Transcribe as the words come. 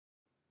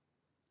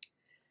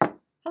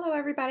Hello,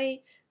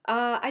 everybody.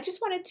 I just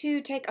wanted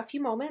to take a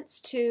few moments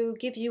to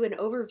give you an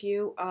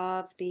overview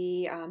of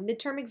the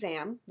midterm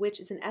exam, which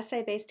is an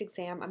essay-based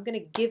exam. I'm going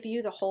to give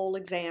you the whole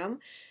exam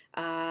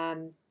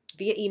via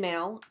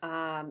email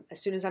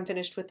as soon as I'm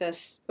finished with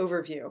this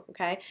overview,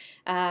 okay?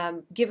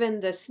 Given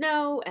the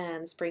snow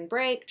and spring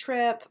break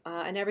trip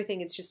and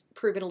everything, it's just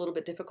proven a little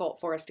bit difficult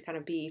for us to kind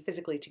of be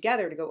physically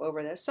together to go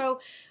over this. So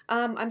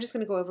I'm just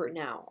going to go over it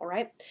now, all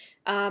right?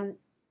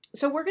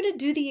 So we're going to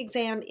do the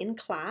exam in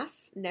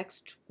class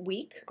next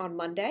week on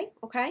Monday,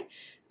 okay?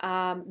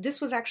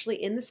 This was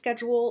actually in the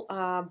schedule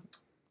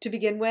to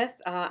begin with.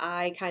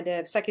 I kind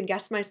of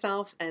second-guessed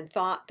myself and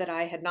thought that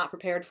I had not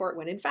prepared for it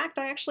when in fact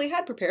I actually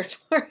had prepared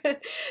for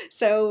it.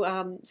 So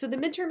the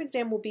midterm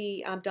exam will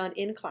be done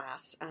in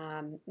class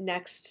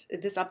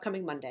this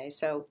upcoming Monday.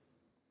 So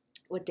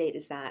what date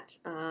is that?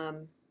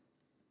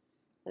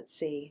 Let's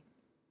see.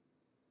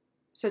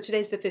 So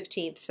today's the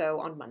 15th, so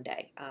on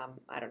Monday.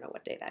 I don't know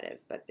what day that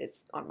is, but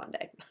it's on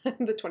Monday,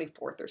 the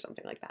 24th or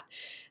something like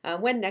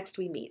that, when next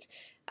we meet.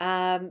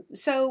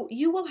 So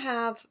you will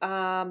have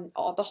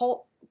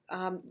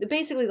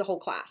basically the whole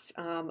class.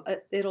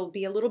 It'll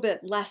be a little bit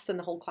less than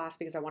the whole class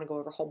because I want to go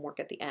over homework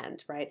at the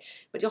end, right?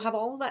 But you'll have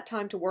all of that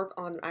time to work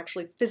on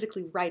actually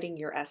physically writing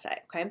your essay,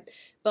 okay?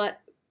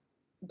 But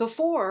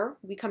before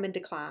we come into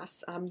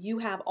class, you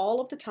have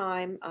all of the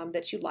time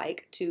that you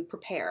like to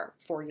prepare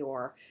for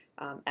your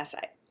essay.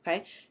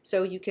 Okay,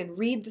 so you can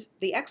read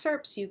the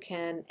excerpts, you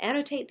can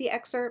annotate the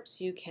excerpts,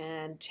 you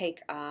can take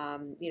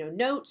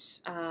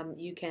notes,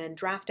 you can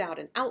draft out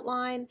an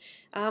outline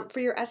for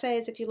your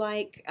essays if you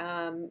like.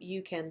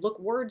 You can look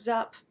words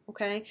up.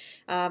 Okay,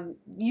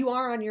 you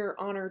are on your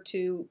honor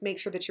to make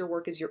sure that your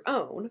work is your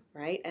own,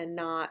 right, and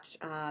not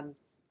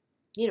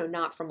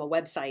not from a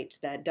website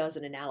that does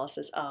an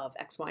analysis of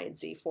X, Y, and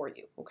Z for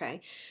you,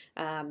 okay?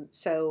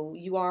 So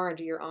you are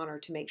under your honor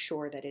to make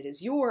sure that it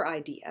is your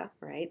idea,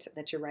 right,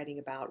 that you're writing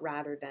about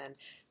rather than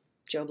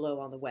Joe Blow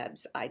on the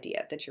web's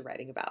idea that you're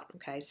writing about,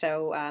 okay?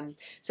 So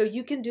so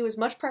you can do as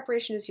much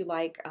preparation as you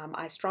like.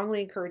 I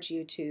strongly encourage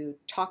you to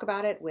talk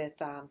about it with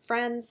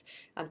friends,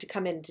 to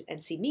come in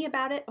and see me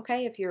about it,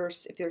 okay? If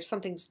there's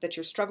something that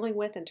you're struggling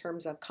with in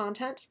terms of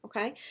content,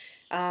 okay?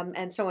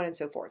 And so on and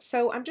so forth.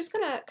 So I'm just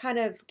gonna kind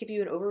of give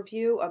you an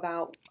overview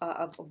about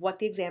of what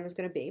the exam is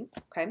gonna be,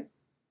 okay?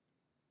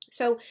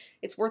 So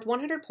it's worth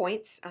 100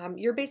 points.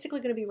 You're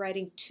basically gonna be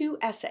writing 2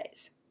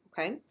 essays,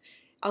 okay?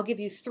 I'll give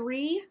you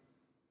 3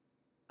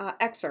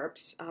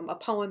 excerpts, a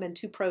poem and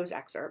 2 prose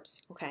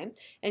excerpts, okay?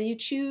 And you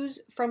choose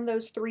from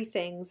those 3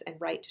 things and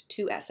write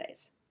 2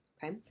 essays,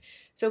 okay?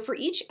 So for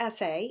each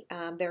essay,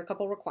 there are a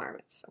couple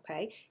requirements,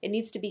 okay? It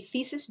needs to be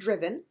thesis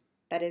driven.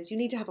 That is, you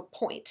need to have a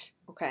point,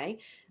 okay?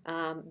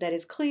 That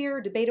is clear,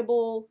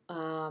 debatable,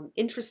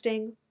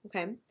 interesting,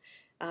 okay?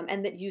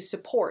 And that you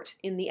support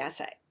in the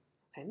essay,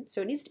 okay?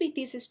 So it needs to be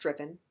thesis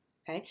driven,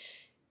 okay?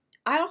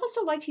 I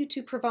also like you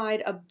to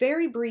provide a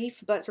very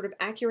brief but sort of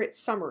accurate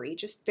summary,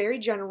 just very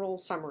general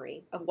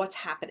summary of what's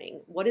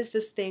happening. What is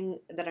this thing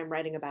that I'm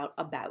writing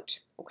about,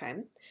 okay?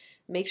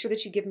 Make sure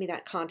that you give me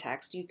that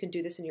context. You can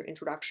do this in your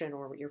introduction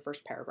or your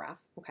first paragraph,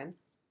 okay?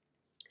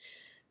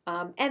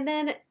 And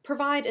then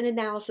provide an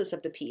analysis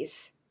of the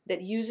piece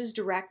that uses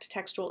direct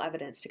textual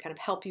evidence to kind of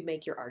help you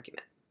make your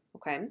argument,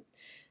 okay?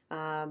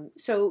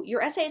 So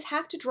your essays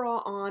have to draw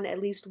on at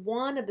least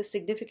one of the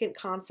significant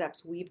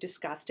concepts we've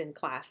discussed in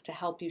class to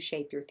help you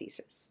shape your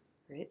thesis,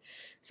 right?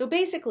 So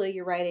basically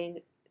you're writing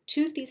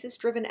 2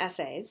 thesis-driven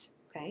essays,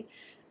 okay?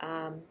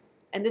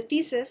 And the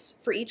thesis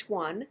for each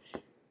one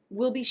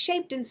will be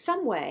shaped in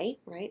some way,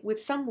 right,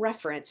 with some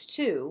reference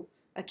to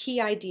a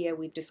key idea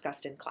we've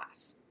discussed in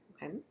class,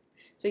 okay?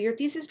 So your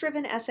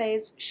thesis-driven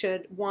essays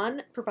should,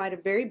 1, provide a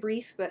very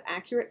brief but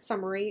accurate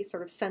summary,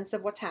 sort of sense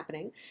of what's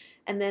happening,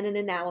 and then an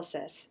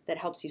analysis that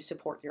helps you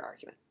support your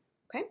argument,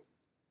 okay?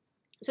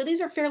 So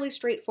these are fairly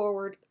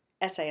straightforward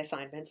essay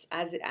assignments,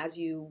 as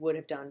you would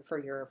have done for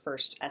your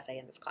first essay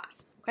in this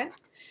class, okay?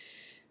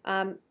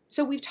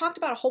 So we've talked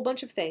about a whole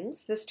bunch of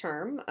things this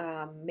term.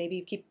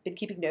 Maybe you've been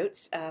keeping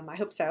notes. I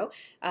hope so.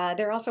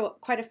 There are also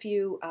quite a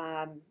few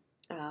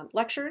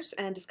lectures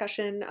and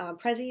discussion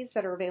prezzies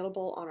that are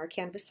available on our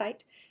Canvas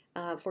site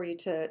for you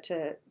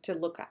to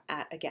look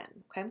at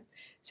again, okay?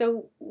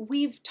 So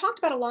we've talked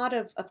about a lot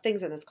of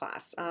things in this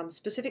class,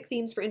 specific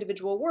themes for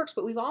individual works,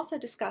 but we've also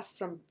discussed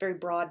some very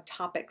broad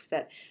topics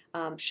that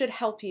should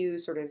help you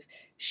sort of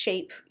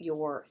shape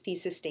your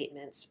thesis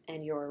statements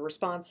and your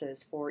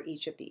responses for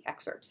each of the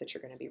excerpts that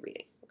you're going to be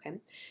reading, okay?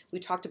 We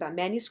talked about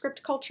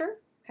manuscript culture,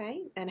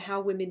 okay, and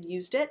how women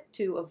used it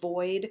to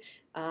avoid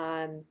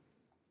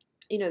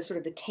sort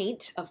of the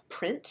taint of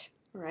print,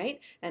 right,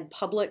 and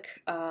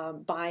public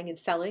buying and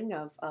selling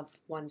of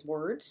one's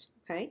words,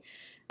 okay?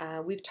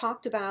 We've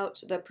talked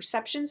about the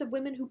perceptions of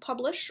women who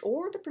publish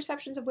or the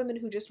perceptions of women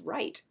who just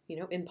write,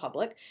 in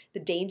public, the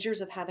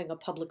dangers of having a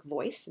public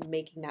voice and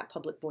making that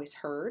public voice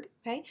heard,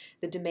 okay?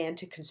 The demand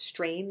to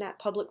constrain that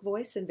public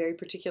voice in very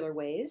particular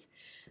ways.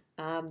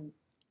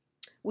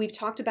 We've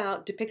talked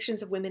about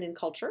depictions of women in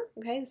culture,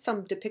 okay?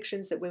 Some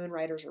depictions that women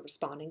writers are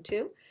responding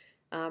to.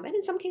 and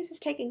in some cases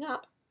taking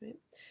up. Right?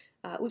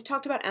 We've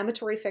talked about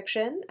amatory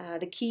fiction,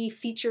 the key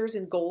features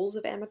and goals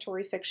of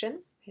amatory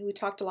fiction. Okay, we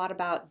talked a lot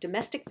about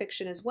domestic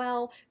fiction as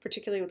well,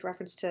 particularly with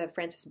reference to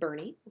Frances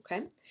Burney.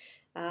 Okay,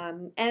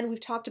 and we've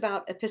talked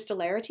about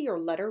epistolarity or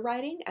letter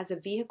writing as a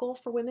vehicle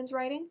for women's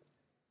writing,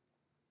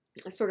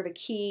 a sort of a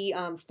key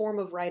form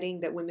of writing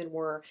that women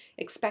were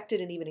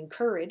expected and even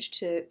encouraged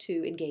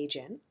to engage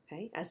in,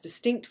 okay, as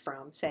distinct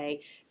from,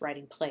 say,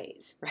 writing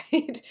plays,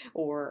 right,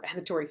 or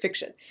amatory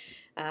fiction.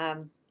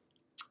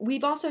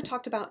 We've also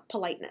talked about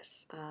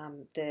politeness,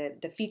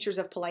 the features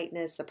of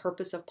politeness, the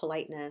purpose of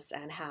politeness,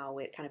 and how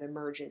it kind of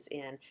emerges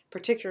in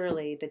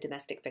particularly the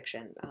domestic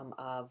fiction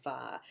of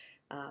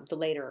the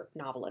later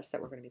novelists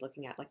that we're going to be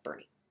looking at, like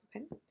Burney.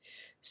 Okay,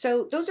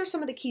 so those are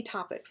some of the key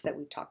topics that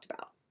we've talked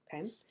about.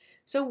 Okay,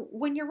 so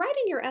when you're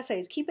writing your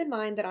essays, keep in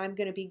mind that I'm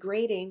going to be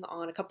grading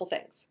on a couple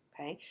things.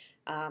 Okay,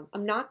 I'm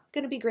not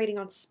going to be grading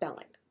on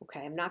spelling.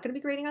 Okay, I'm not going to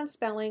be grading on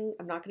spelling.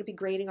 I'm not going to be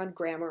grading on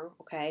grammar.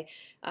 Okay,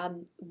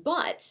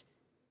 but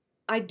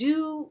I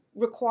do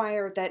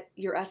require that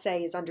your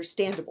essay is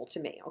understandable to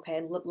me, okay,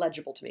 and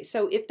legible to me.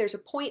 So if there's a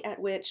point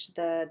at which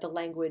the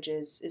language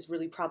is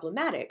really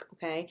problematic,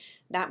 okay,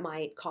 that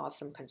might cause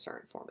some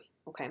concern for me,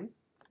 okay.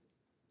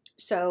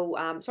 So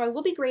I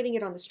will be grading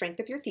it on the strength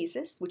of your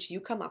thesis, which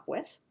you come up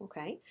with,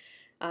 okay,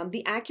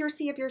 the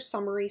accuracy of your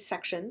summary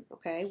section,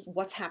 okay,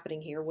 what's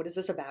happening here, what is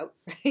this about,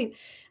 right,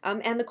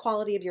 and the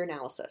quality of your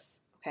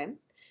analysis, okay.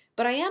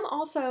 But I am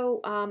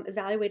also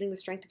evaluating the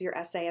strength of your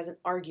essay as an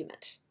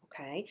argument.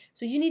 Okay,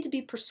 so you need to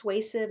be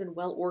persuasive and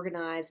well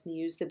organized and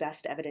use the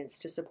best evidence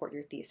to support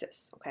your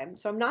thesis. Okay,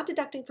 so I'm not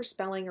deducting for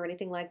spelling or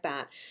anything like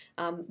that,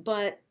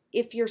 but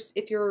if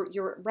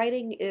your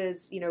writing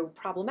is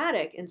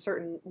problematic in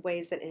certain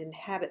ways that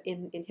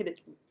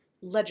inhibit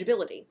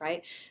legibility,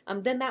 right?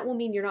 Then that will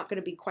mean you're not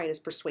going to be quite as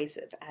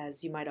persuasive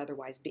as you might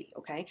otherwise be.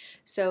 Okay,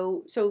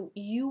 so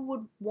you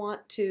would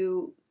want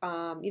to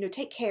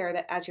take care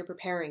that as you're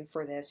preparing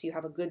for this, you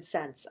have a good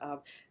sense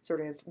of sort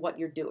of what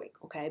you're doing.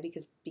 Okay,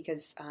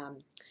 because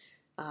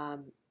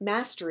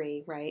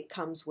mastery, right,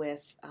 comes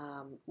with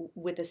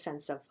a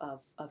sense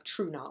of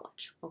true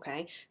knowledge.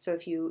 Okay, so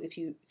if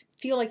you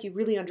feel like you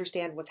really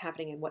understand what's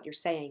happening and what you're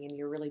saying, and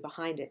you're really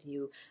behind it,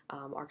 you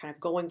are kind of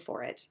going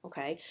for it.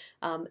 Okay,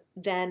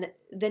 then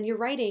your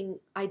writing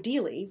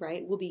ideally,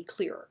 right, will be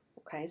clearer.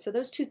 Okay, so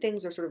those two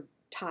things are sort of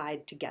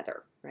tied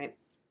together, right?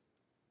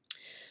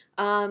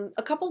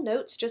 A couple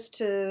notes just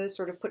to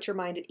sort of put your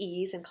mind at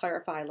ease and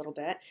clarify a little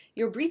bit.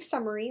 Your brief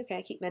summary, okay,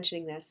 I keep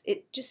mentioning this,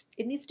 it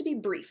needs to be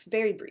brief,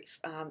 very brief,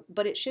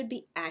 but it should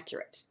be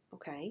accurate,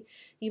 okay?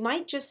 You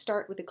might just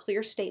start with a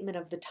clear statement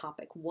of the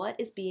topic. What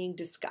is being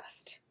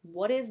discussed?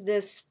 What is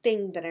this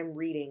thing that I'm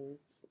reading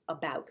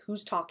about?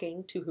 Who's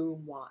talking to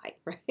whom? Why,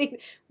 right?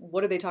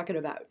 What are they talking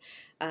about?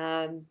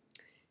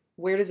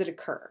 Where does it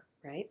occur,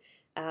 right?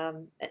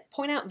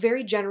 Point out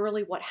very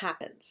generally what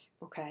happens,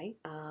 okay?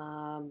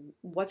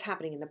 What's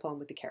happening in the poem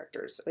with the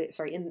characters,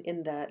 sorry,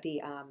 in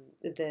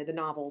the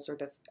novels or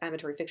the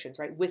amatory fictions,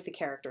 right, with the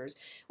characters,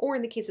 or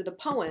in the case of the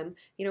poem,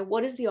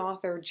 what is the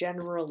author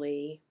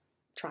generally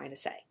trying to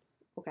say,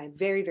 okay?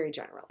 Very, very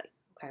generally,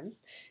 okay?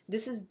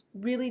 This is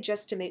really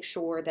just to make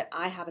sure that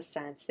I have a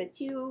sense that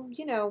you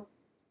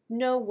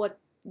know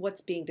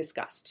what's being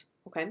discussed,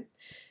 okay?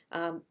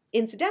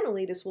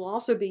 Incidentally, this will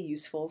also be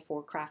useful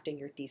for crafting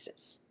your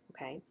thesis.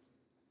 Okay,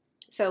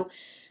 so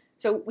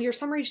your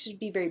summary should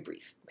be very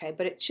brief, okay,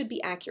 but it should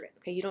be accurate,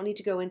 okay? You don't need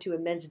to go into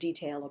immense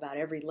detail about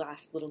every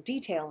last little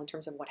detail in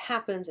terms of what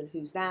happens and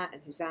who's that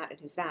and who's that and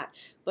who's that,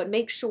 but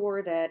make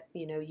sure that,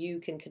 you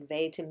can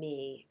convey to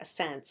me a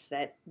sense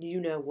that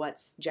you know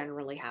what's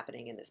generally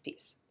happening in this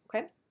piece,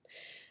 okay?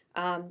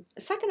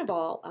 Second of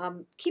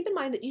all, keep in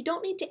mind that you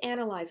don't need to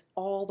analyze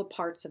all the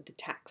parts of the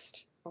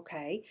text,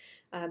 okay?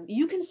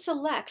 You can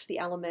select the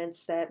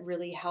elements that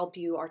really help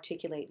you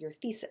articulate your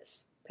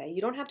thesis. Okay,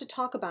 you don't have to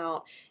talk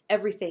about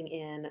everything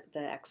in the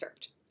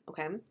excerpt,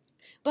 okay?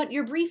 But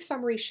your brief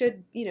summary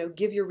should,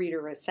 give your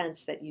reader a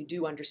sense that you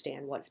do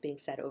understand what's being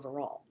said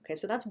overall. Okay,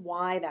 so that's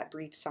why that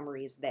brief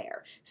summary is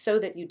there, so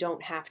that you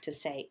don't have to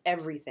say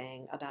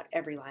everything about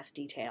every last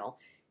detail,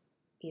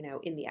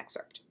 in the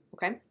excerpt,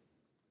 okay?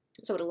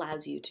 So it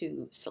allows you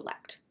to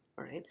select,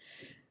 all right?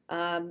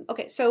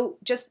 Okay, so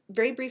just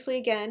very briefly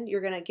again,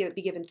 you're going to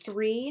be given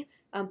 3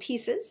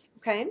 pieces,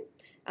 okay?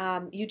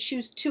 You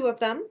choose 2 of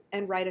them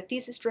and write a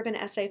thesis-driven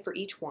essay for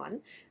each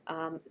one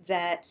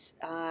that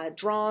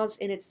draws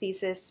in its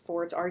thesis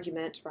for its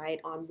argument, right,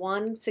 on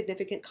one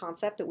significant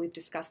concept that we've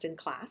discussed in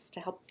class to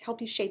help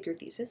you shape your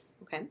thesis,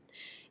 okay?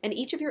 And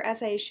each of your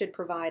essays should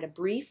provide a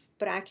brief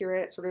but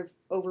accurate sort of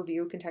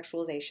overview,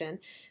 contextualization,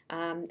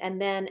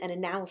 and then an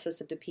analysis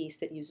of the piece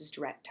that uses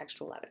direct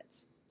textual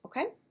evidence,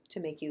 okay,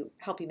 to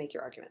help you make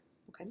your argument,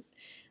 okay?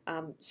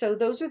 So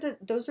that's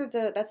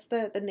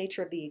the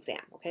nature of the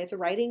exam, okay? It's a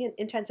writing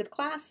intensive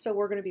class, so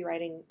we're going to be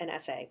writing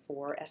essays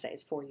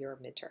for your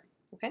midterm,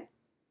 okay?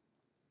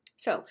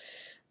 So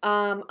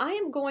I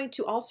am going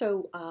to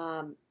also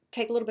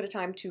take a little bit of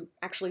time to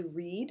actually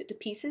read the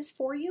pieces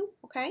for you,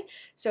 okay?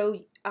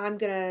 So I'm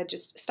gonna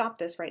just stop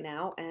this right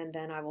now, and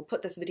then I will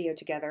put this video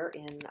together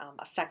in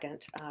a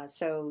second,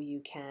 so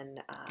you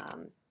can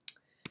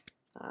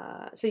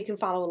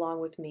follow along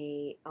with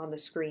me on the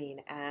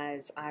screen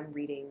as I'm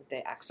reading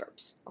the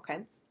excerpts, okay?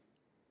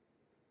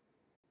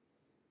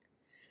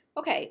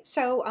 Okay,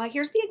 so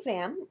here's the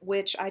exam,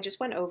 which I just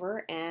went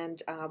over,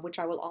 and which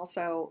I will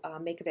also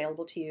make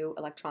available to you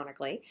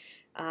electronically.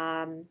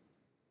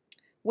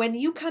 When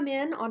you come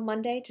in on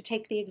Monday to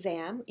take the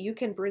exam, you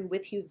can bring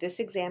with you this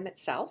exam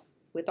itself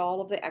with all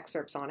of the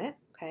excerpts on it,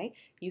 okay?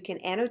 You can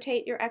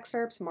annotate your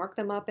excerpts, mark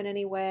them up in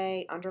any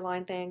way,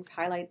 underline things,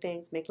 highlight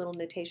things, make little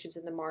notations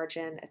in the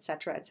margin,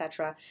 etc.,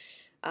 etc.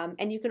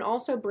 And you can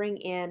also bring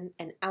in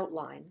an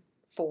outline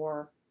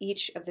for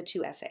each of the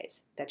 2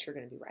 essays that you're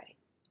going to be writing,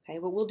 okay?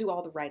 But we'll do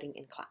all the writing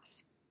in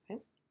class,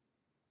 okay?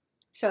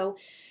 So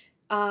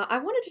I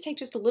wanted to take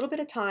just a little bit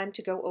of time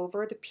to go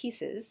over the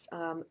pieces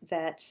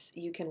that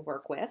you can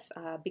work with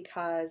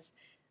because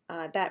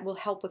that will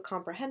help with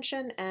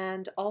comprehension,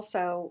 and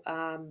also,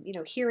 you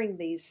know, hearing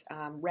these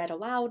read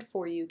aloud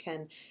for you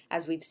can,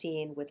 as we've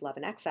seen with Love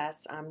and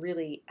Excess,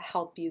 really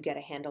help you get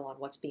a handle on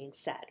what's being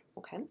said,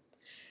 okay?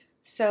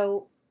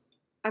 So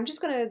I'm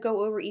just going to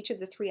go over each of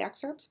the 3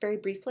 excerpts very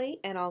briefly,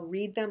 and I'll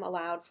read them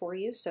aloud for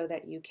you so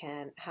that you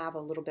can have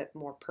a little bit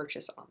more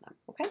purchase on them,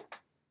 okay?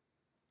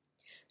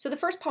 So the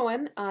first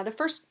poem, the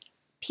first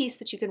piece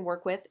that you can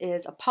work with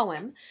is a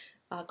poem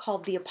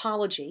called The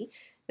Apology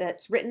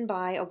that's written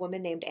by a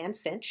woman named Anne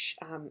Finch,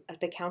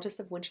 the Countess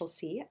of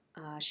Winchelsea.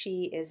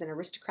 She is an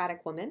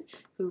aristocratic woman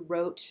who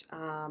wrote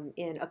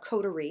in a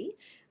coterie.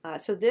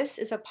 So this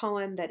is a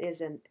poem that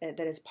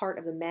is part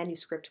of the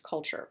manuscript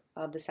culture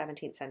of the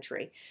 17th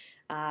century.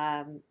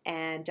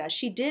 And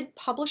she did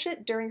publish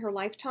it during her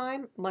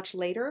lifetime, much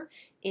later,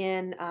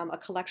 in a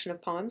collection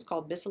of poems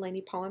called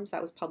Miscellany Poems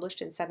that was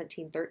published in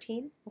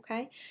 1713,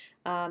 okay?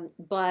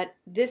 But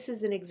this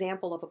is an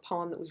example of a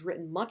poem that was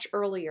written much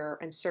earlier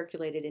and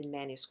circulated in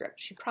manuscript.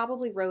 She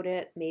probably wrote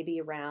it maybe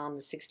around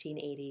the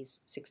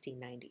 1680s,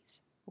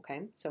 1690s,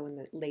 okay? So in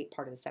the late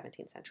part of the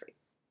 17th century.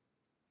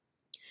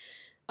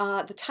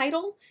 The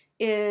title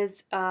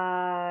is,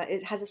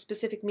 it has a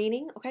specific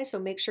meaning, okay, so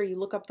make sure you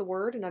look up the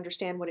word and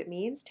understand what it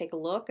means. Take a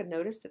look and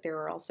notice that there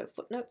are also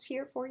footnotes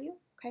here for you,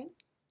 okay?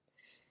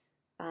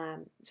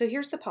 So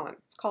here's the poem.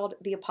 It's called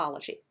The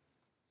Apology.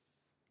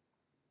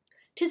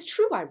 "'Tis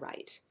true I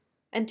write,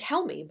 and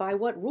tell me by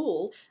what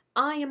rule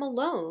I am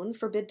alone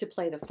forbid to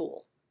play the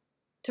fool,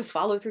 to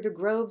follow through the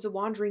groves a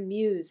wandering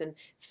muse, and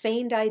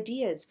feigned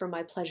ideas for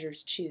my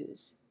pleasures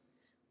choose.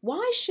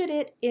 Why should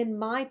it in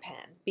my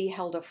pen be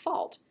held a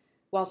fault,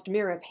 whilst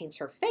Mira paints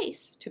her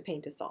face to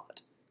paint a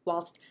thought,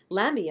 whilst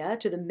Lamia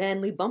to the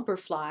manly bumper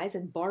flies,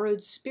 and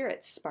borrowed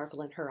spirits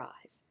sparkle in her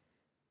eyes?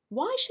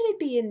 Why should it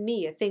be in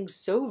me a thing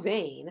so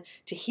vain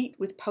to heat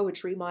with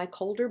poetry my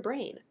colder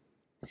brain?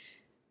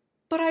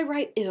 But I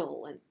write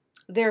ill, and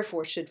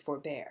therefore should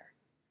forbear.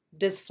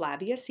 Does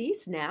Flavia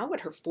cease now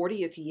at her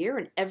 40th year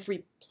in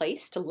every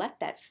place to let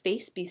that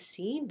face be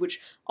seen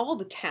which all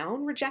the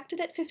town rejected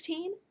at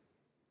 15?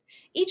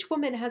 Each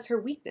woman has her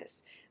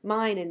weakness.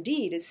 Mine,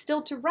 indeed, is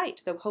still to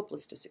write, though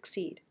hopeless to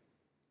succeed.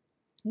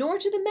 Nor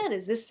to the men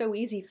is this so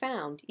easy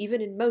found,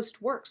 even in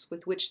most works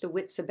with which the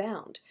wits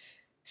abound.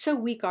 So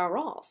weak are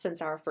all,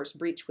 since our first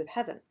breach with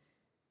heaven.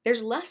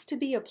 There's less to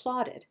be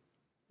applauded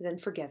than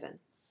forgiven."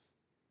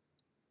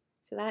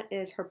 So that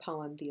is her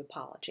poem, The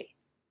Apology.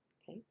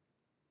 Okay.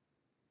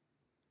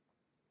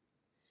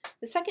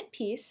 The second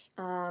piece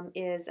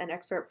is an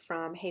excerpt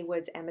from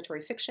Heywood's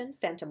amatory fiction,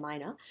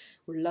 Phantomina,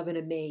 or Love in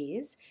a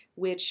Maze,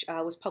 which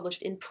was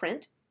published in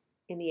print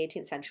in the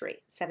 18th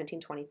century,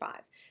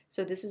 1725.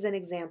 So this is an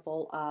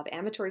example of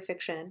amatory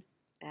fiction,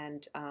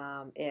 and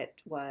it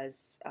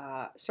was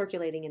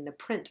circulating in the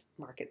print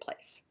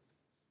marketplace,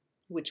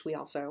 which we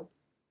also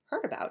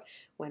heard about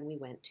when we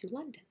went to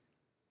London.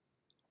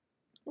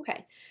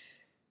 Okay.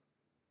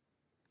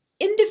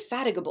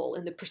 Indefatigable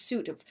in the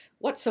pursuit of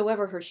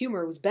whatsoever her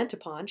humor was bent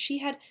upon, she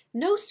had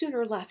no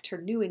sooner left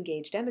her new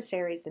engaged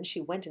emissaries than she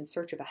went in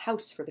search of a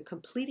house for the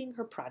completing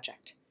her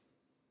project.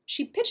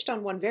 She pitched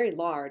on one very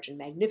large and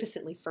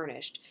magnificently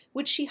furnished,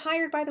 which she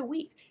hired by the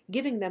week,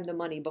 giving them the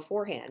money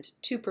beforehand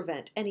to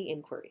prevent any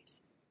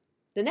inquiries.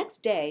 The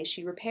next day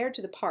she repaired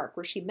to the park,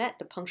 where she met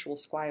the punctual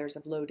squires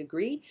of low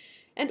degree,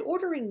 and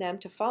ordering them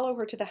to follow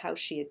her to the house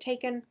she had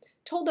taken,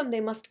 told them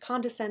they must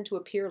condescend to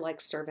appear like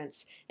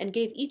servants, and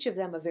gave each of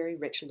them a very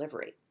rich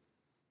livery.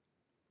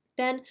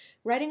 Then,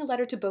 writing a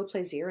letter to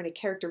Beauplaisir in a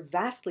character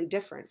vastly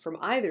different from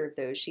either of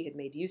those she had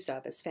made use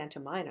of as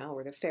Phantomina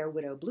or the fair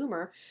widow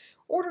Bloomer,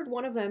 ordered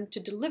one of them to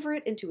deliver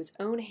it into his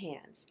own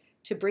hands,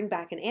 to bring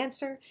back an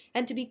answer,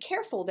 and to be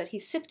careful that he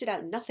sifted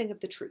out nothing of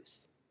the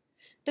truth.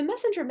 The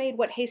messenger made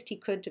what haste he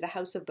could to the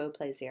house of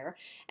Beauplaisir,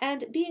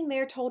 and, being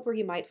there told where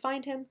he might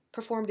find him,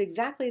 performed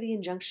exactly the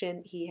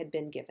injunction he had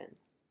been given.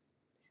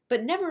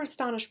 But never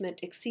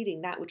astonishment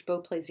exceeding that which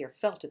Beauplaisir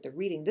felt at the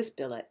reading this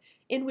billet,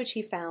 in which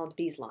he found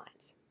these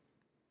lines.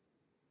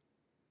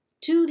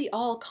 To the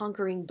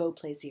all-conquering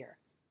Beauplaisir,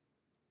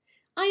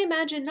 I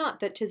imagine not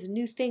that 'tis a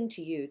new thing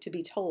to you to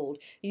be told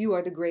you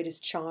are the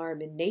greatest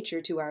charm in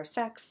nature to our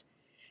sex.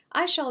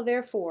 I shall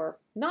therefore,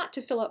 not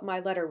to fill up my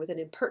letter with an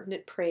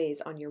impertinent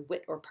praise on your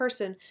wit or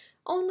person,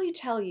 only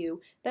tell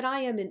you that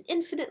I am in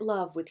infinite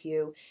love with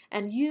you,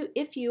 and you,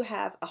 if you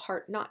have a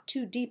heart not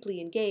too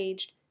deeply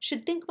engaged,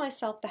 should think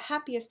myself the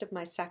happiest of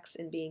my sex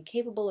in being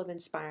capable of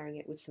inspiring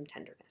it with some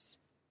tenderness.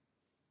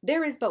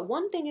 There is but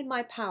one thing in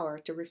my power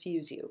to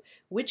refuse you,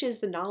 which is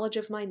the knowledge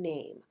of my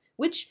name,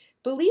 which,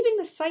 believing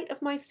the sight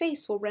of my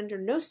face will render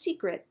no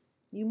secret,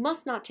 you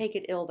must not take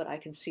it ill that I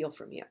conceal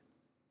from you.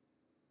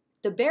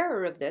 The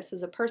bearer of this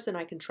is a person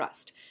I can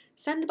trust.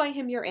 Send by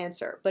him your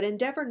answer, but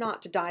endeavor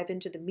not to dive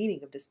into the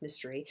meaning of this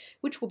mystery,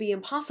 which will be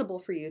impossible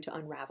for you to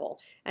unravel,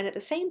 and at the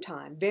same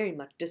time very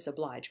much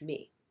disoblige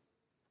me.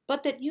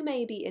 But that you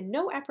may be in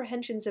no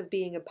apprehensions of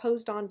being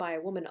imposed on by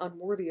a woman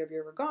unworthy of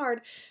your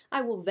regard,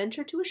 I will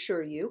venture to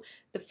assure you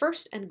the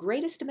first and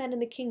greatest men in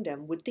the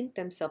kingdom would think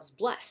themselves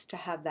blessed to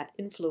have that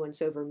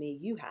influence over me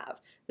you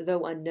have,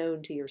 though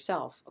unknown to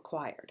yourself,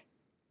 acquired.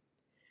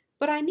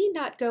 But I need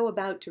not go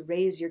about to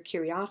raise your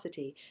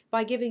curiosity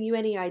by giving you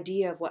any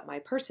idea of what my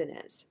person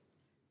is.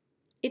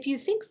 If you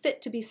think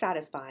fit to be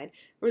satisfied,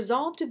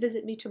 resolve to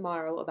visit me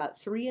tomorrow about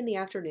 3 in the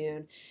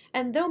afternoon,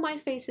 and though my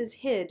face is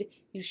hid,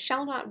 you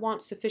shall not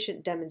want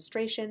sufficient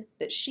demonstration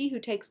that she who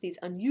takes these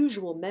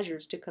unusual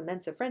measures to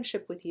commence a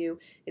friendship with you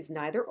is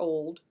neither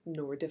old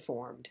nor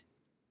deformed.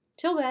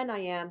 Till then I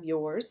am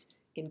yours,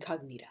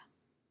 incognita.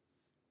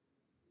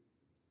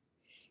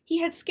 He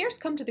had scarce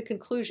come to the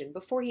conclusion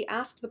before he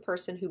asked the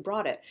person who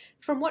brought it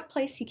from what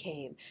place he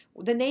came,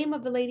 the name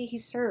of the lady he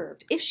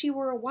served, if she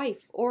were a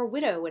wife or a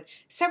widow, and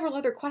several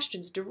other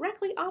questions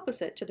directly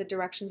opposite to the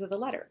directions of the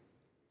letter.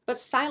 But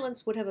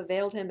silence would have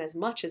availed him as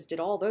much as did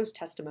all those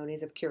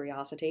testimonies of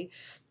curiosity.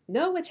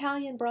 No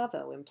Italian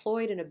bravo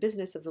employed in a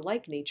business of the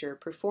like nature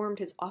performed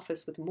his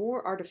office with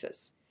more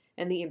artifice,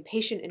 and the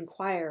impatient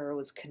inquirer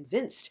was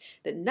convinced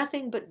that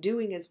nothing but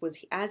doing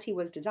as he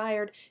was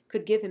desired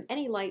could give him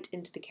any light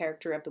into the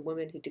character of the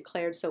woman who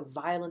declared so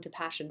violent a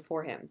passion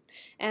for him,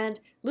 and,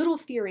 little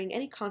fearing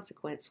any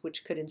consequence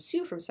which could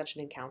ensue from such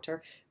an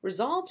encounter,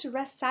 resolved to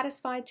rest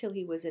satisfied till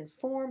he was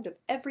informed of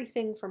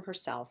everything from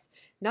herself,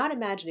 not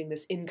imagining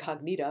this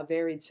incognita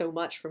varied so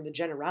much from the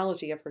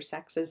generality of her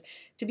sex as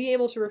to be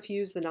able to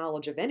refuse the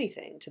knowledge of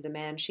anything to the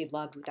man she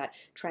loved with that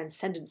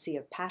transcendency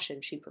of passion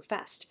she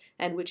professed,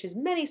 and which his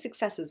many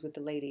successes with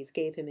the ladies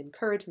gave him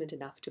encouragement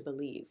enough to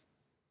believe.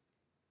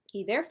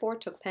 He therefore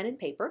took pen and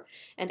paper,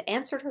 and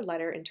answered her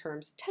letter in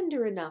terms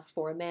tender enough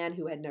for a man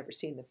who had never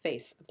seen the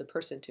face of the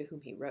person to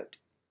whom he wrote.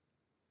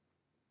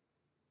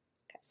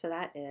 Okay, so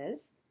that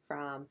is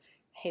from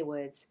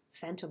Heywood's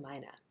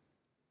Phantomina.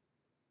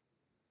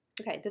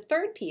 Okay, the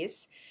third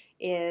piece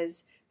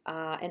is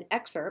an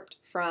excerpt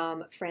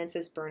from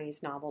Frances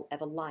Burney's novel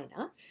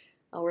Evelina,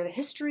 or the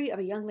history of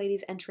a young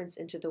lady's entrance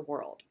into the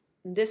world.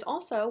 This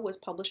also was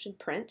published in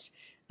print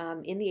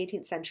in the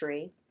 18th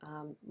century,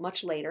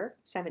 much later,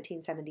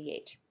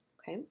 1778.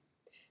 Okay?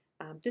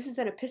 This is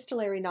an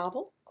epistolary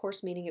novel, of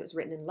course, meaning it was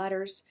written in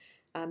letters.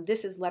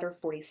 This is letter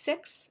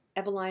 46.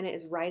 Evelina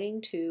is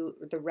writing to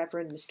the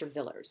Reverend Mr.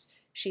 Villars.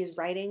 She is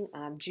writing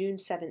June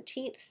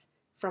 17th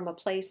from a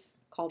place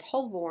called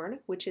Holborn,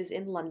 which is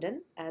in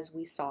London, as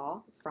we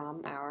saw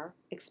from our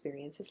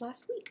experiences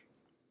last week.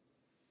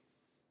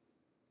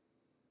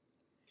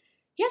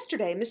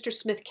 Yesterday, Mr.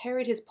 Smith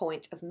carried his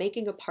point of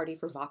making a party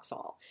for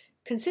Vauxhall,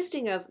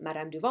 consisting of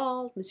Madame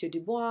Duval, Monsieur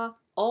Dubois,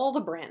 all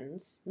the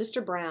Brantons,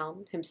 Mr.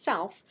 Brown,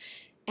 himself,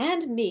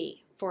 and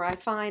me, for I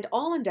find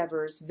all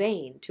endeavors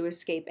vain to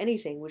escape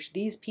anything which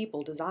these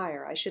people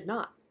desire I should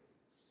not.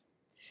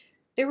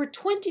 There were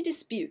 20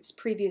 disputes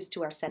previous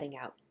to our setting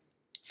out.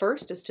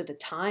 First, as to the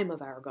time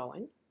of our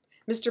going.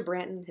 Mr.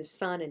 Branton, his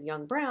son, and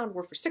young Brown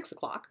were for 6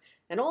 o'clock,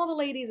 and all the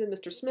ladies and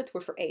Mr. Smith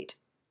were for 8.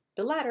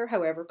 The latter,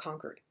 however,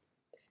 conquered.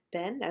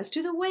 Then, as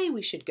to the way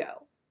we should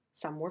go.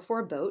 Some were for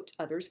a boat,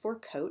 others for a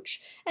coach,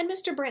 and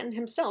Mr. Branton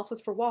himself was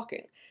for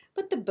walking,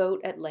 but the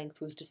boat at length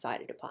was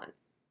decided upon.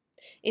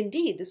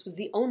 Indeed, this was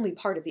the only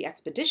part of the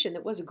expedition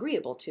that was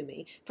agreeable to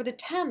me, for the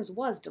Thames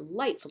was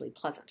delightfully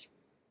pleasant.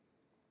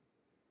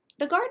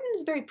 The garden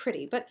is very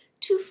pretty, but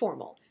too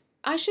formal.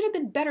 I should have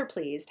been better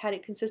pleased had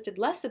it consisted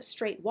less of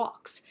straight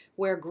walks,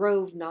 where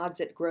grove nods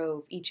at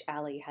grove, each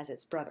alley has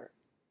its brother.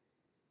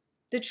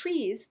 The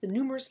trees, the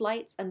numerous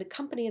lights, and the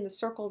company in the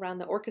circle round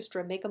the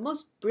orchestra make a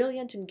most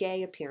brilliant and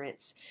gay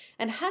appearance,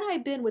 and had I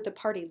been with a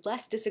party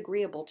less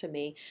disagreeable to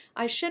me,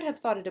 I should have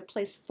thought it a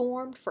place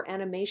formed for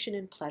animation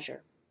and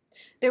pleasure.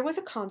 There was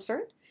a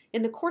concert,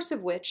 in the course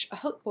of which a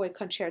hautboy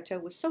concerto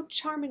was so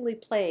charmingly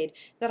played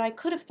that I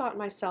could have thought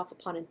myself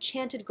upon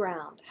enchanted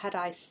ground, had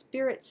I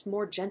spirits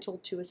more gentle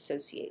to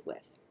associate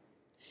with.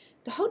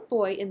 The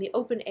hautboy in the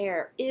open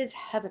air is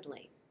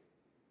heavenly.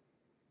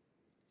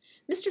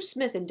 Mr.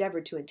 Smith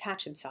endeavored to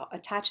attach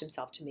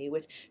himself to me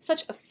with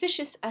such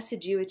officious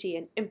assiduity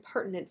and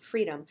impertinent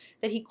freedom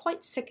that he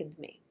quite sickened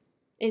me.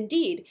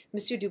 Indeed,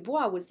 Monsieur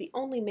Dubois was the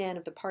only man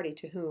of the party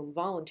to whom,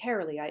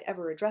 voluntarily, I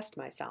ever addressed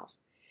myself.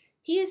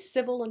 He is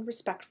civil and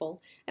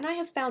respectful, and I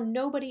have found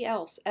nobody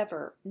else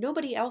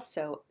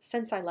so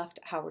since I left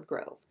Howard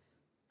Grove.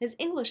 His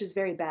English is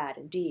very bad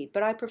indeed,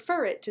 but I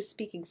prefer it to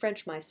speaking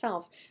French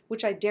myself,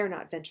 which I dare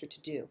not venture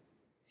to do.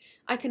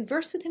 I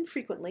converse with him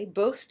frequently,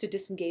 both to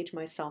disengage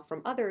myself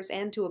from others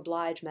and to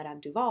oblige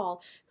Madame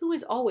Duval, who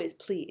is always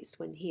pleased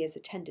when he is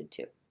attended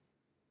to.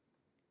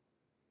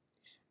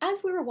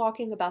 As we were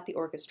walking about the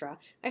orchestra,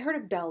 I heard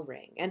a bell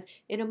ring, and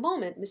in a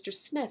moment Mr.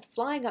 Smith,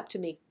 flying up to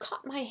me,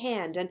 caught my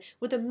hand, and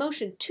with a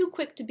motion too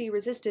quick to be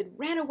resisted,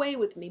 ran away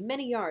with me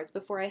many yards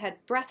before I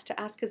had breath to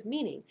ask his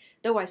meaning,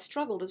 though I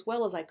struggled as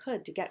well as I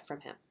could to get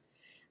from him.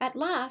 At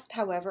last,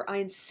 however, I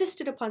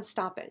insisted upon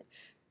stopping.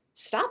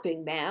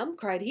 "Stopping, ma'am,"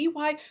 cried he,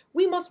 "why,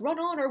 we must run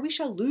on, or we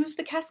shall lose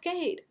the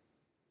cascade."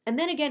 And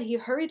then again he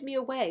hurried me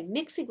away,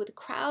 mixing with a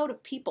crowd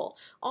of people,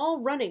 all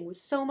running with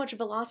so much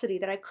velocity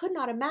that I could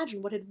not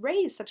imagine what had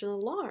raised such an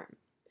alarm.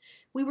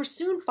 We were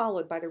soon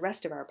followed by the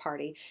rest of our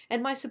party,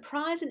 and my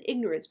surprise and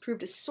ignorance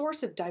proved a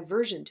source of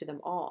diversion to them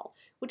all,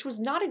 which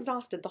was not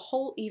exhausted the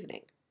whole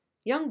evening.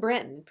 Young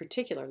Branton, in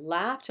particular,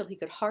 laughed till he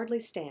could hardly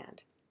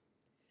stand.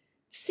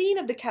 The scene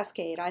of the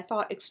cascade I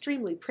thought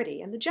extremely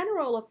pretty, and the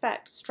general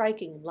effect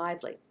striking and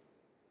lively.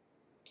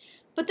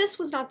 But this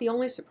was not the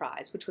only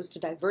surprise which was to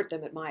divert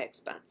them at my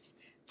expense,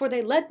 for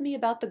they led me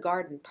about the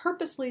garden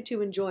purposely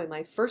to enjoy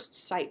my first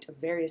sight of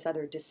various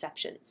other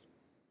deceptions.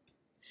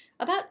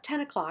 About 10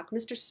 o'clock,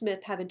 Mr.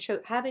 Smith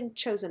having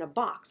chosen a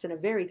box in a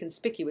very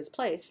conspicuous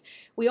place,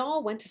 we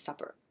all went to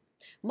supper.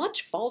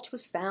 Much fault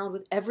was found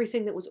with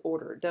everything that was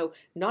ordered, though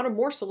not a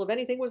morsel of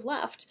anything was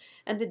left,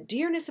 and the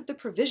dearness of the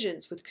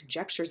provisions, with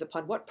conjectures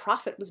upon what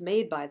profit was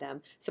made by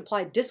them,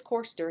 supplied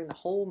discourse during the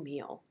whole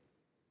meal.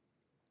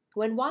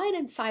 When wine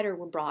and cider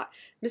were brought,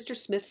 Mr.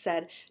 Smith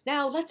said,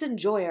 "Now let's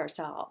enjoy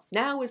ourselves.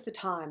 Now is the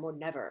time, or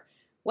never.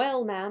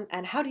 Well, ma'am,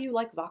 and how do you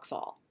like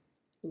Vauxhall?"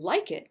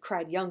 "Like it?"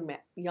 cried young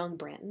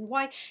Branton.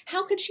 "Why,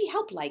 how can she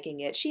help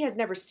liking it? She has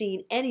never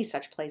seen any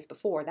such place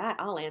before, that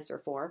I'll answer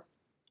for."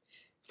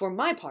 "For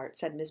my part,"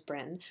 said Miss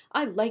Branton,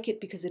 "I like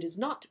it because it is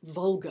not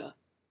vulgar."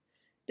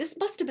 "This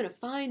must have been a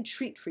fine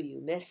treat for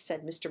you, miss,"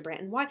 said Mr.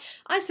 Branton. "Why,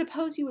 I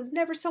suppose you was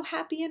never so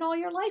happy in all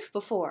your life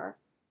before."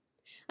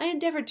 I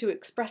endeavored to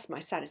express my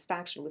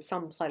satisfaction with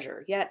some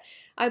pleasure, yet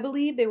I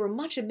believe they were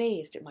much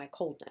amazed at my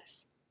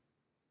coldness.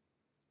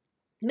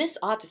 "Miss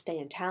ought to stay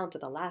in town to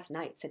the last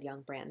night," said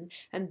young Branton,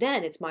 "and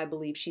then it's my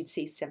belief she'd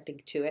say something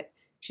to it.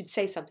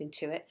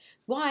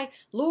 Why,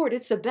 Lord,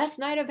 it's the best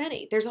night of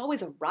any. There's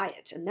always a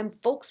riot, and them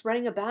folks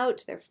running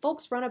about,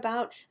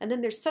 and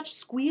then there's such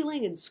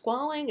squealing and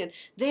squalling, and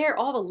there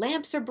all the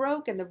lamps are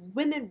broke, and the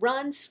women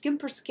run,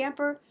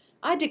 skimper-scamper.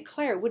 I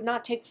declare it would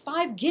not take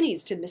 5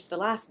 guineas to miss the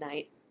last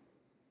night.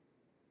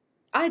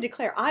 I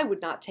declare I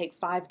would not take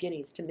 5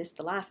 guineas to miss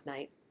the last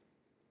night."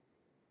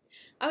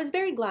 I was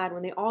very glad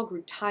when they all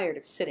grew tired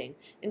of sitting,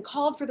 and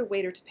called for the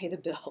waiter to pay the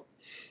bill.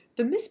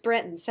 The Miss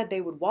Brantons said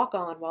they would walk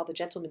on while the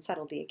gentlemen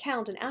settled the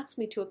account, and asked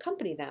me to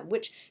accompany them,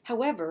 which,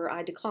 however,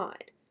 I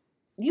declined.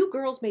 "You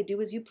girls may do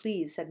as you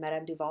please," said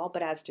Madame Duval,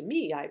 "but as to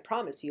me, I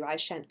promise you I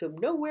shan't go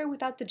nowhere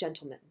without the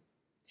gentlemen."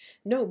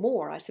 "No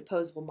more, I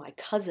suppose, will my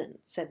cousin,"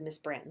 said Miss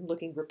Branton,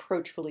 looking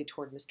reproachfully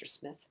toward Mr.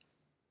 Smith.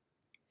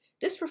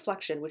 This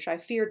reflection, which I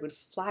feared would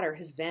flatter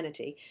his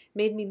vanity,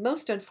 made me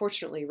most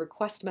unfortunately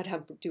request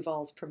Madame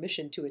Duval's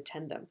permission to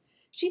attend them.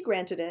 She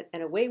granted it,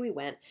 and away we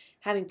went,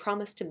 having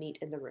promised to meet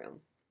in the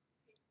room.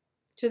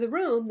 To the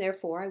room,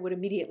 therefore, I would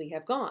immediately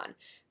have gone,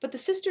 but the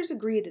sisters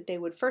agreed that they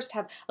would first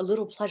have a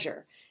little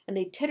pleasure, and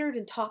they tittered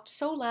and talked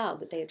so loud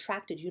that they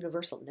attracted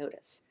universal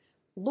notice.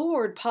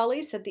 "Lord,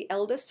 Polly," said the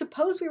eldest,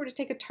 "suppose we were to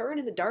take a turn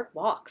in the dark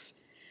walks."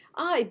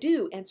 "I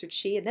do," answered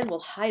she, "and then we'll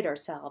hide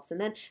ourselves, and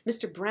then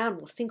Mr. Brown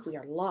will think we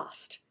are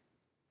lost."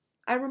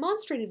 I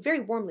remonstrated very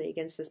warmly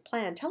against this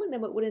plan, telling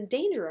them it would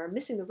endanger our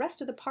missing the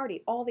rest of the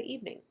party all the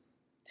evening.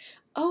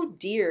 "Oh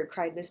dear,"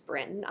 cried Miss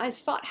Branton, "I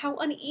thought how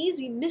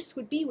uneasy Miss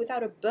would be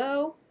without a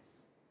beau."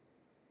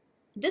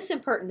 This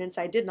impertinence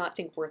I did not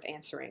think worth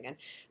answering, and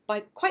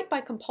quite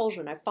by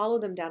compulsion I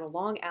followed them down a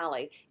long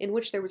alley in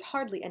which there was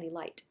hardly any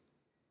light.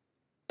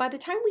 By the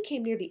time we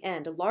came near the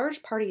end, a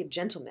large party of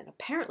gentlemen,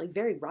 apparently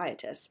very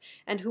riotous,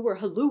 and who were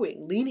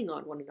hallooing, leaning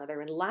on one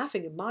another, and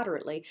laughing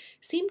immoderately,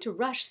 seemed to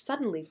rush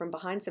suddenly from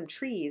behind some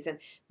trees, and,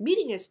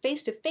 meeting us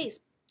face to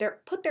face,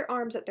 put their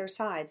arms at their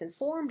sides, and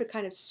formed a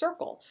kind of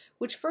circle,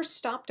 which first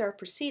stopped our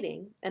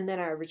proceeding, and then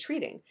our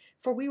retreating,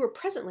 for we were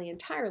presently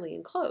entirely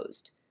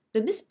enclosed.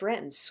 The Miss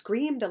Brantons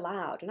screamed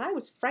aloud, and I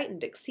was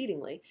frightened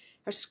exceedingly.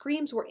 Our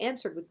screams were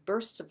answered with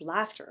bursts of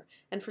laughter,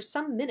 and for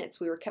some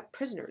minutes we were kept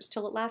prisoners,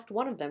 till at last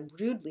one of them,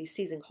 rudely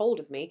seizing hold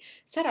of me,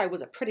 said I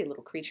was a pretty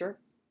little creature.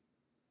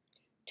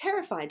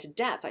 Terrified to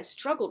death, I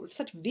struggled with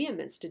such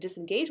vehemence to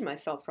disengage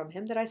myself from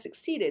him that I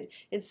succeeded,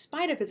 in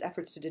spite of his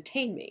efforts to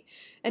detain me,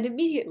 and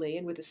immediately,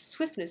 and with a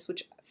swiftness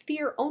which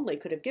fear only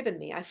could have given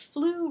me, I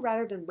flew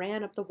rather than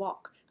ran up the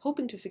walk,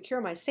 hoping to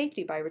secure my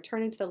safety by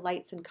returning to the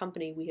lights and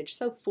company we had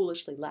so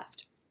foolishly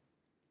left.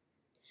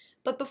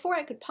 But before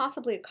I could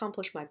possibly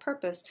accomplish my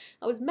purpose,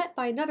 I was met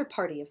by another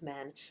party of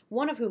men,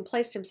 one of whom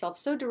placed himself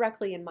so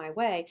directly in my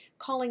way,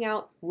 calling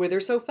out, "Whither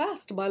so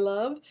fast, my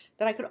love?"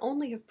 that I could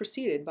only have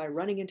proceeded by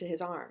running into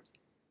his arms.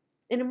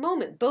 In a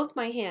moment both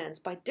my hands,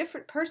 by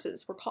different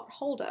purses, were caught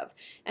hold of,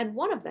 and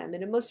one of them,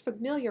 in a most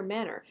familiar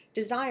manner,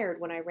 desired,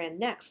 when I ran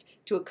next,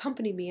 to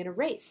accompany me in a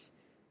race,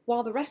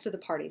 while the rest of the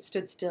party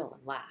stood still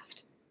and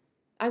laughed.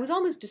 I was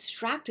almost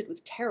distracted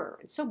with terror,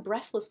 and so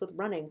breathless with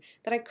running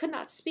that I could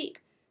not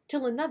speak,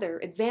 till another,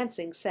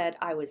 advancing, said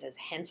I was as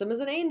handsome as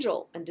an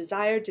angel, and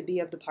desired to be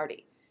of the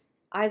party.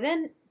 I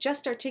then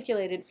just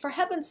articulated, "For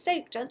heaven's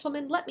sake,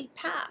 gentlemen, let me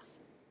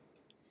pass."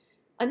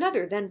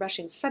 Another, then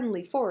rushing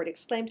suddenly forward,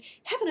 exclaimed,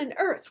 "Heaven and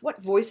earth,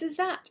 what voice is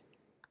that?"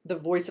 "The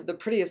voice of the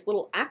prettiest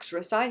little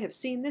actress I have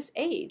seen this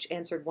age,"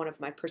 answered one of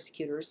my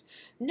persecutors.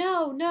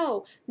 "No,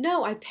 no,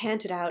 no," I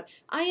panted out,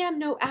 "I am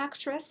no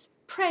actress.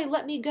 Pray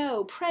let me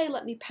go, pray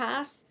let me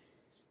pass."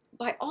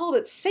 "By all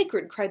that's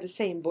sacred," cried the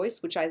same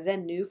voice, which I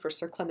then knew for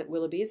Sir Clement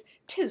Willoughby's,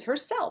 "'tis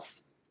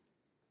herself."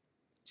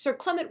 "Sir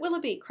Clement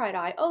Willoughby," cried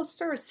I, "oh,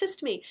 sir,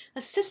 assist me,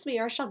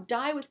 or I shall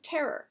die with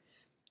terror."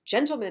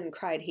 "Gentlemen,"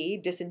 cried he,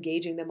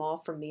 disengaging them all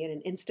from me in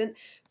an instant,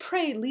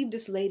 "pray leave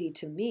this lady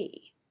to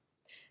me."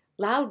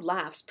 Loud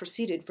laughs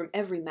proceeded from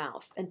every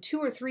mouth, and 2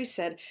 or 3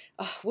 said,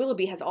 "Oh,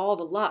 Willoughby has all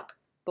the luck,"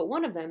 but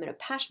one of them, in a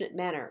passionate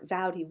manner,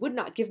 vowed he would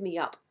not give me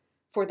up,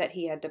 for that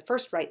he had the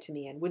first right to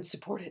me and would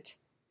support it.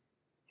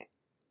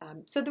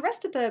 So the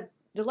rest of the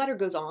letter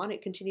goes on,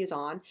 it continues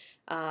on,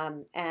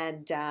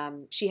 and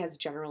she has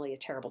generally a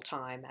terrible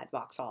time at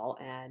Vauxhall,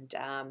 and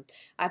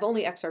I've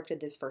only excerpted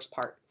this first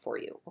part for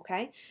you,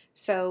 okay?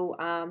 So,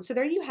 so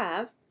there you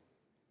have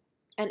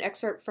an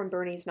excerpt from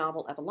Burney's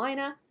novel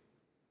Evelina,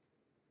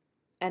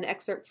 an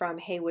excerpt from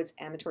Heywood's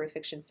amatory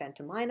fiction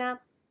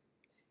Phantomina,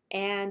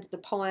 and the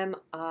poem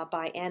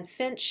by Anne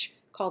Finch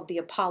called The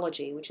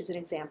Apology, which is an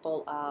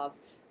example of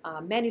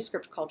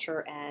manuscript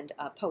culture and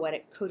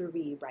poetic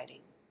coterie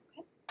writing.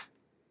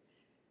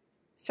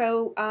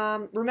 So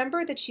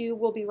remember that you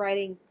will be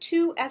writing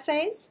 2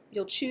 essays.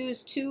 You'll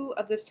choose 2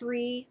 of the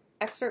 3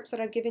 excerpts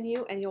that I've given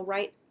you, and you'll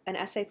write an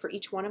essay for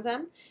each one of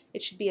them.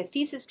 It should be a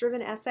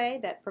thesis-driven essay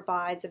that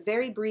provides a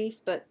very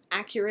brief but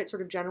accurate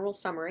sort of general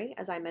summary,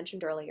 as I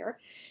mentioned earlier,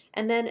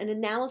 and then an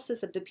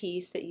analysis of the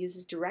piece that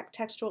uses direct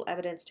textual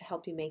evidence to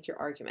help you make your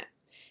argument.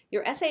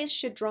 Your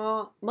essays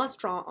must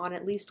draw on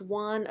at least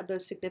one of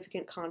those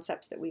significant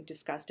concepts that we've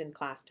discussed in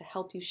class to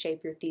help you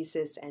shape your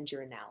thesis and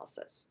your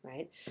analysis,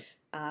 right?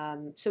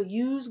 So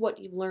use what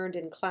you've learned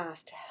in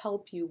class to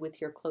help you with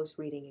your close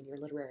reading and your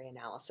literary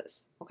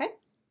analysis, okay?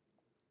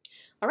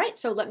 All right,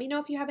 so let me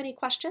know if you have any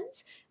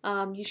questions.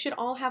 You should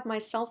all have my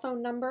cell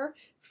phone number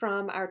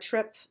from our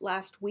trip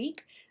last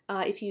week.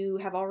 If you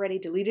have already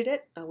deleted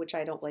it, which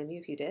I don't blame you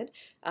if you did,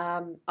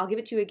 I'll give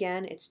it to you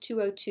again. It's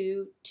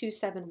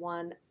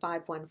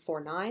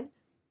 202-271-5149.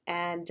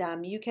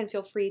 And you can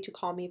feel free to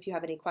call me if you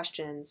have any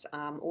questions,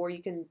 or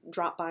you can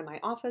drop by my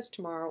office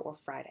tomorrow or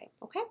Friday,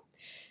 okay?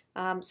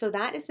 So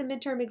that is the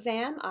midterm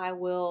exam. I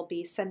will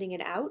be sending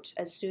it out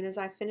as soon as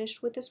I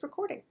finish with this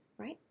recording,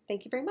 right?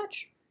 Thank you very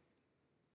much.